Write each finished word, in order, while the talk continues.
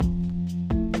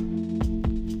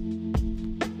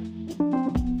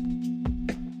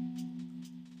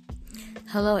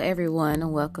Hello everyone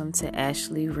and welcome to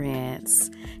Ashley Rants.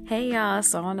 Hey y'all,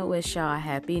 so I want to wish y'all a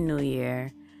happy new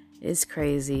year. It's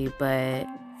crazy, but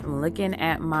from looking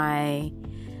at my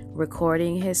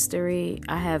recording history,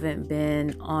 I haven't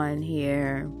been on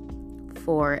here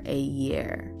for a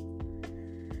year.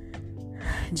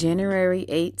 January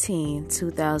 18,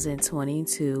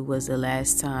 2022 was the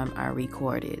last time I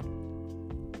recorded.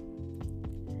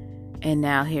 And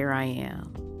now here I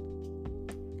am.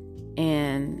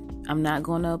 And I'm not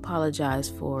going to apologize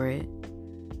for it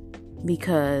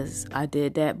because I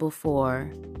did that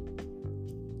before,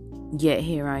 yet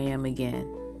here I am again.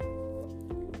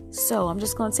 So I'm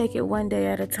just going to take it one day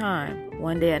at a time.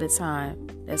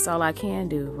 That's all I can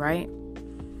do, right?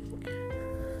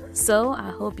 So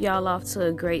I hope y'all off to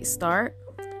a great start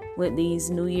with these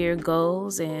New Year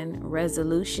goals and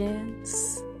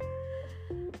resolutions.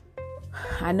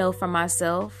 I know for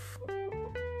myself,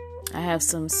 I have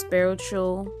some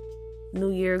spiritual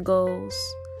New Year goals,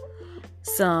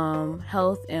 some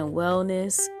health and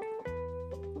wellness,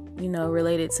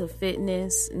 related to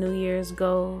fitness, New Year's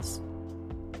goals.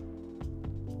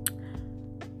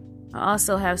 I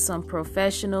also have some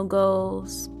professional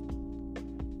goals.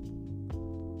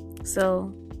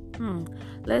 So,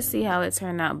 let's see how it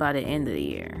turned out by the end of the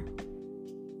year.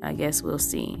 I guess we'll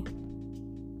see.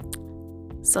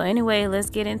 So anyway, let's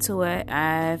get into it.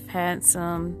 I've had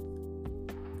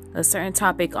a certain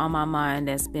topic on my mind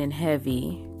that's been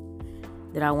heavy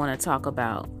that I want to talk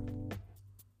about.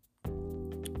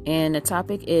 And the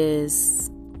topic is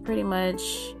pretty much,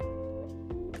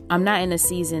 I'm not in a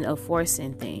season of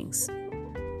forcing things.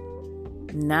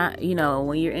 Not,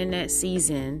 when you're in that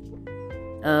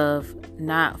season of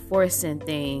not forcing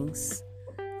things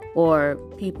or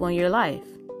people in your life.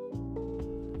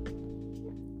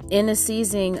 In a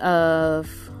season of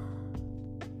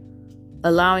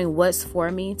allowing what's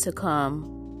for me to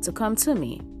come to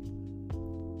me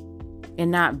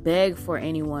and not beg for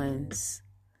anyone's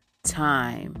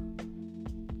time,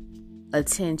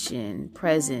 attention,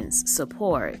 presence,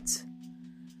 support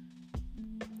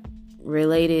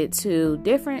related to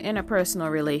different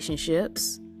interpersonal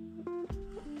relationships.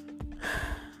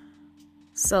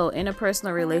 So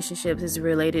interpersonal relationships is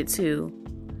related to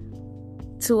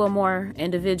two or more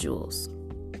individuals.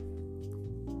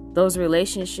 Those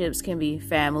relationships can be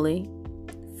family,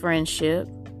 friendship,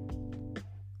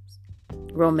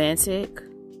 romantic,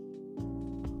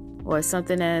 or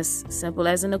something as simple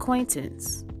as an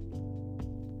acquaintance.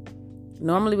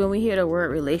 Normally, when we hear the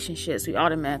word relationships, we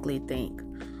automatically think,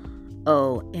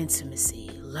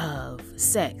 intimacy, love,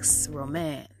 sex,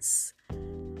 romance.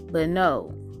 But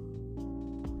no.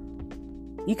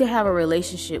 You can have a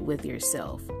relationship with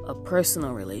yourself, a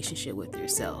personal relationship with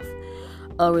yourself,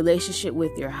 a relationship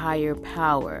with your higher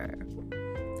power,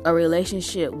 a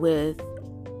relationship with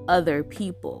other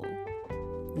people,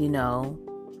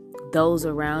 those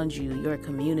around you, your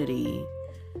community,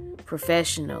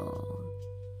 professional,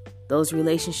 those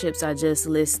relationships I just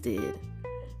listed,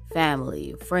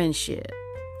 family, friendship,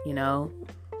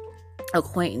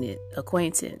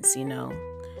 acquaintance, and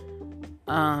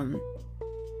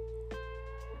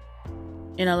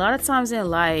a lot of times in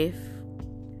life,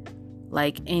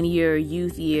 like in your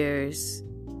youth years,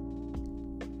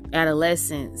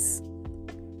 adolescence,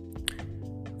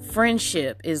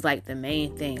 friendship is like the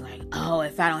main thing. Like,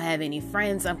 if I don't have any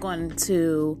friends, I'm going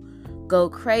to go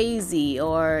crazy,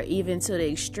 or even to the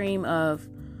extreme of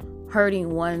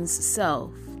hurting one's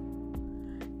self.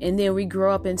 And then we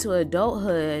grow up into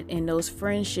adulthood and those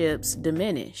friendships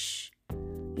diminish.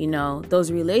 Those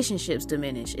relationships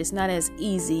diminish. It's not as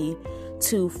easy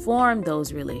to form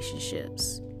those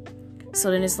relationships. So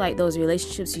then it's like those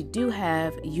relationships you do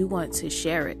have, you want to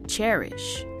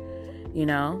cherish,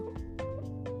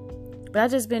 But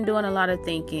I've just been doing a lot of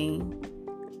thinking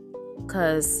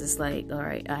because it's like, all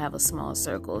right, I have a small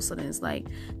circle. So then it's like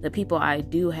the people I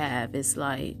do have, it's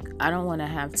like, I don't want to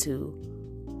have to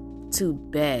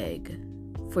beg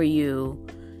for you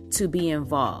to be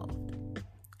involved.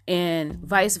 And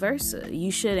vice versa. You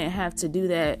shouldn't have to do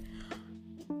that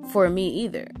for me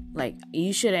either. Like,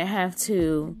 you shouldn't have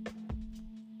to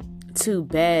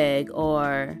beg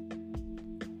or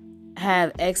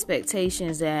have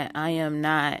expectations that I am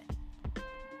not,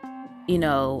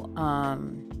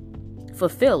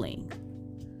 fulfilling.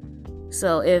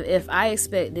 So if I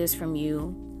expect this from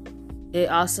you, it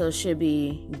also should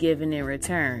be given in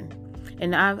return.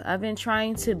 And I've been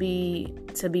trying to be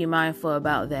mindful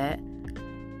about that.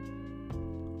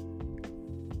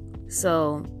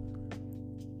 So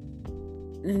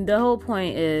the whole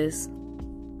point is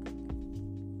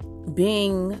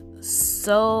being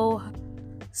so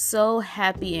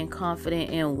happy and confident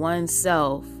in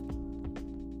oneself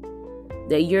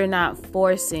that you're not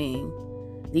forcing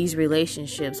these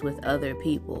relationships with other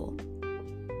people.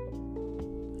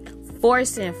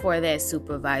 Forcing for that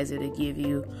supervisor to give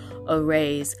you a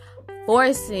raise.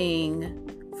 Forcing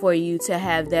for you to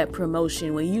have that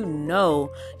promotion when you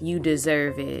know you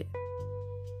deserve it.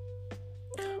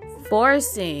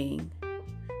 Forcing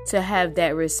to have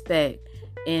that respect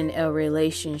in a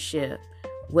relationship,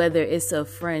 whether it's a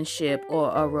friendship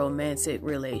or a romantic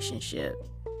relationship.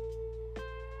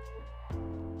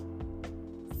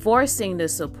 Forcing the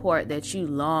support that you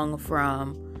long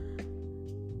from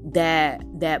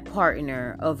that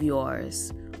partner of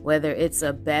yours, whether it's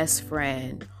a best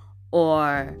friend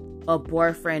or a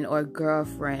boyfriend or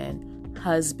girlfriend,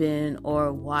 husband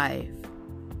or wife.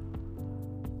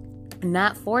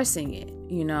 Not forcing it,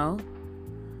 you know.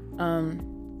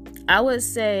 I would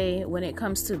say when it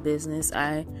comes to business,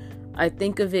 I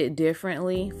think of it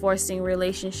differently, forcing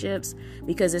relationships,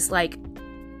 because it's like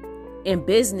in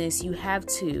business, you have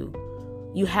to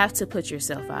put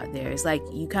yourself out there. It's like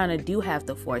you kind of do have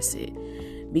to force it,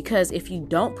 because if you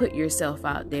don't put yourself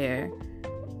out there,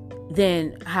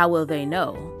 then how will they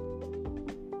know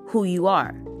who you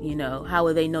are? You know, how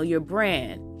will they know your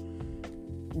brand?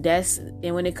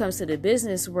 And when it comes to the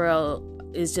business world,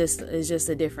 it's just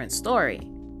a different story.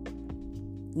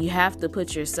 You have to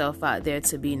put yourself out there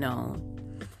to be known.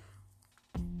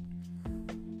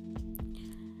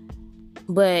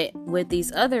 But with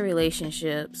these other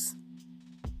relationships,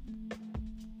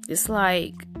 it's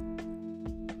like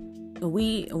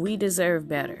we deserve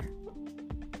better.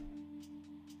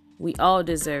 We all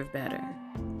deserve better.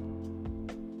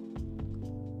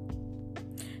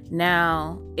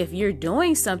 Now, if you're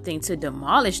doing something to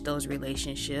demolish those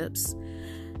relationships,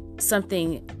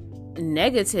 something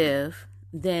negative,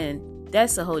 then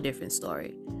that's a whole different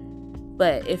story.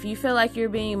 But if you feel like you're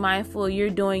being mindful, you're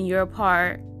doing your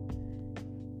part,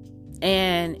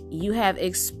 and you have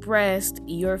expressed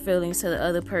your feelings to the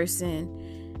other person,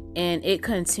 and it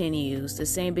continues, the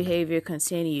same behavior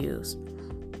continues,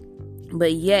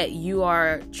 but yet you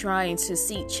are trying to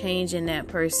seek change in that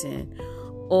person,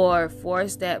 or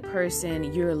force that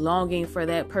person, you're longing for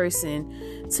that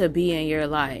person to be in your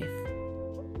life.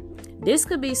 This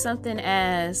could be something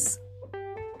as,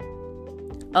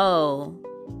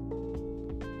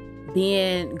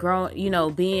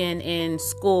 being in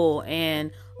school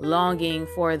and longing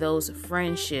for those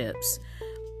friendships,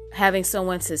 having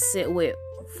someone to sit with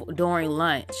during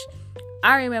lunch.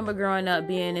 I remember growing up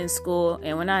being in school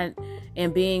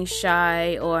and being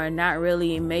shy or not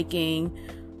really making,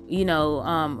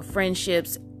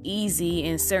 friendships easy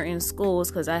in certain schools,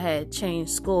 because I had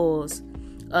changed schools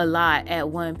a lot at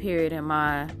one period in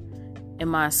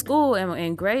my school and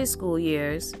in grade school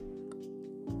years.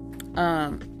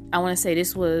 I want to say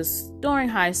this was during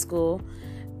high school,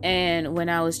 and when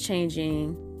I was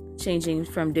changing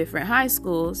from different high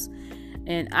schools,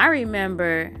 and I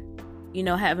remember,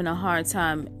 having a hard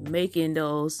time making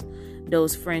those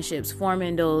friendships,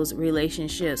 forming those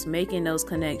relationships, making those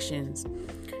connections.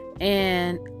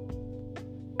 And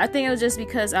I think it was just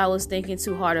because I was thinking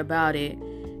too hard about it,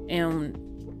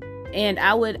 and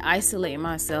I would isolate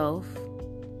myself.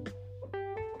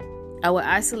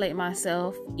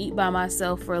 Eat by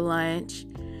myself for lunch,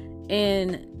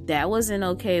 and that wasn't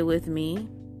okay with me.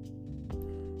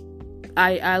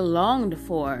 I longed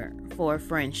for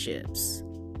friendships,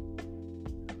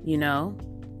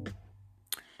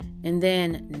 and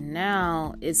then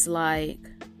now it's like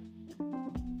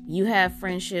you have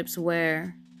friendships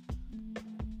where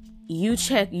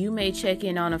you may check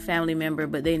in on a family member,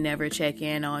 but they never check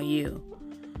in on you.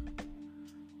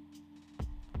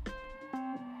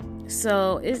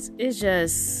 So it's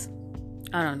just,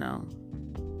 I don't know.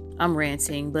 I'm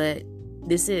ranting, but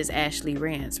this is Ashley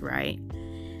Rants, right?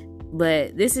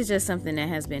 But this is just something that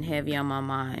has been heavy on my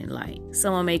mind. Like,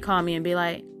 someone may call me and be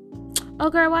like, "Oh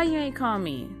girl, why you ain't call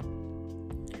me?"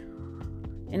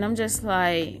 And I'm just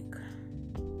like,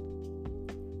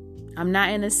 I'm not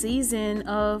in a season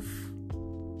of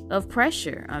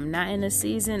pressure. I'm not in a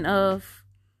season of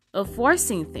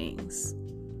forcing things.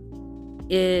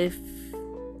 If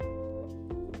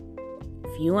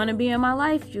you want to be in my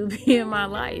life, you'll be in my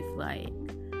life. Like,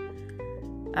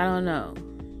 I don't know.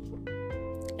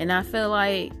 And I feel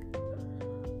like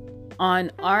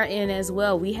on our end as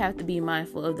well, we have to be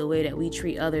mindful of the way that we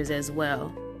treat others as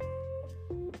well.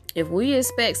 If we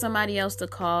expect somebody else to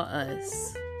call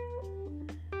us,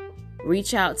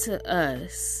 reach out to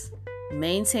us,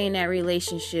 maintain that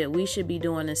relationship, we should be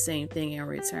doing the same thing in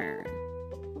return.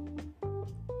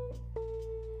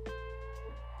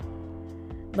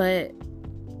 But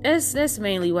that's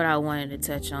mainly what I wanted to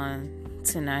touch on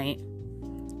tonight.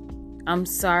 I'm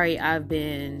sorry I've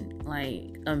been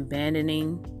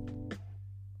abandoning.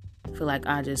 I feel like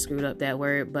I just screwed up that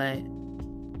word, but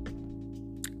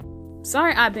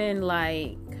sorry I've been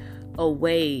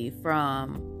away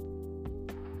from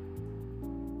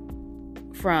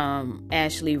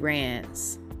Ashley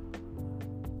Rants.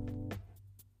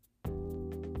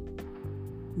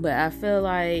 But I feel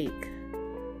like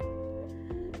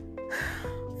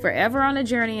forever on a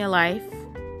journey in life.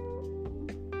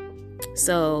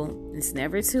 So it's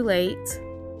never too late.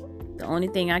 The only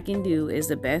thing I can do is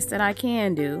the best that I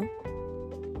can do.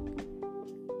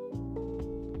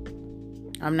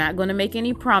 I'm not going to make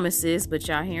any promises, but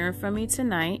y'all hearing from me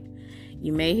tonight.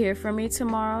 You may hear from me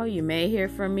tomorrow. You may hear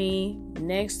from me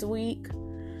next week.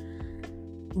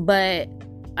 But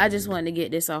I just wanted to get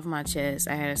this off my chest.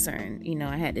 I had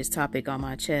I had this topic on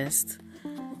my chest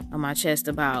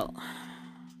about,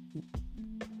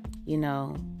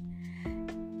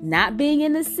 not being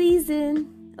in the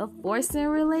season of forcing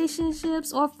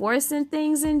relationships or forcing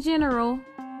things in general.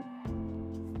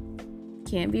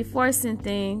 Can't be forcing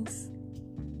things.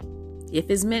 If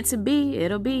it's meant to be,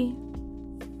 it'll be.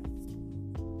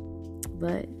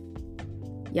 But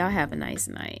y'all have a nice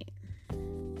night.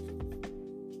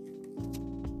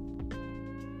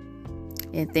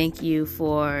 And thank you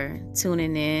for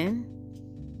tuning in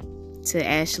to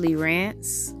Ashley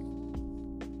Rants.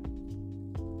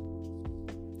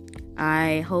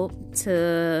 I hope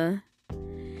to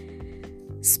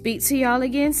speak to y'all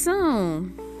again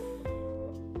soon.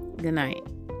 Good night.